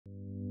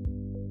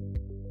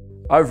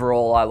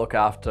Overall, I look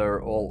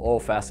after all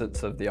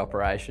facets of the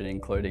operation,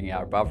 including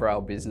our above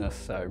rail business,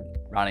 so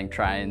running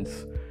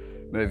trains,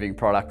 moving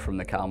product from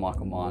the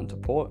Carmichael mine to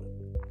port.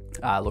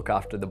 I look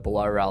after the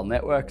below rail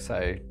network,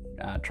 so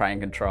train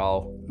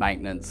control,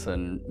 maintenance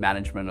and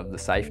management of the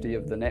safety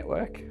of the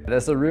network.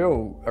 There's a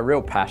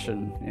real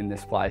passion in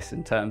this place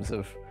in terms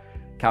of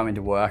coming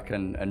to work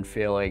and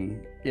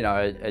feeling, you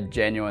know, a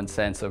genuine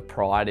sense of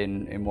pride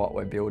in what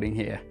we're building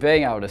here.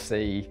 Being able to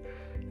see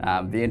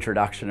the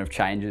introduction of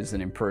changes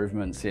and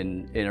improvements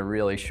in a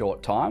really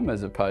short time,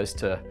 as opposed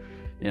to,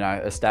 you know,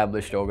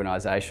 established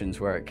organisations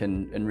where it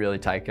can really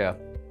take a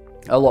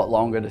lot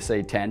longer to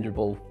see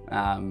tangible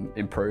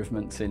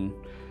improvements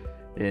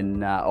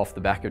off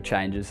the back of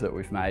changes that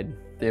we've made.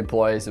 The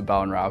employees of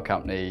Bowen Rail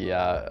Company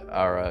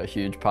are a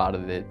huge part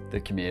of the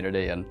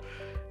community and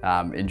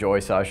enjoy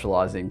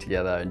socialising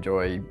together,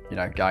 enjoy, you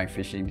know, going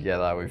fishing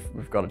together.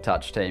 We've got a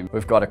touch team.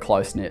 We've got a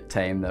close-knit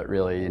team that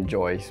really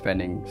enjoy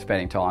spending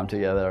time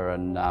together,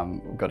 and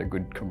we've got a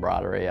good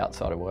camaraderie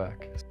outside of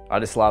work. I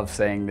just love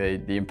seeing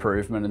the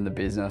improvement in the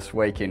business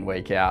week in,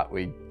 week out.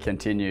 We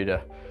continue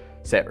to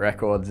set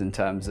records in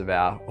terms of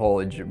our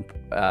haulage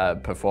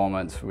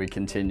performance. We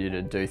continue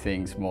to do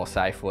things more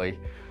safely.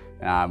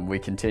 We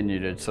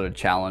continue to sort of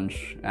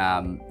challenge,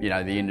 you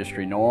know, the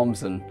industry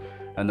norms and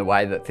the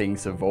way that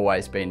things have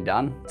always been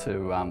done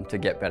to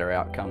get better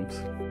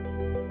outcomes.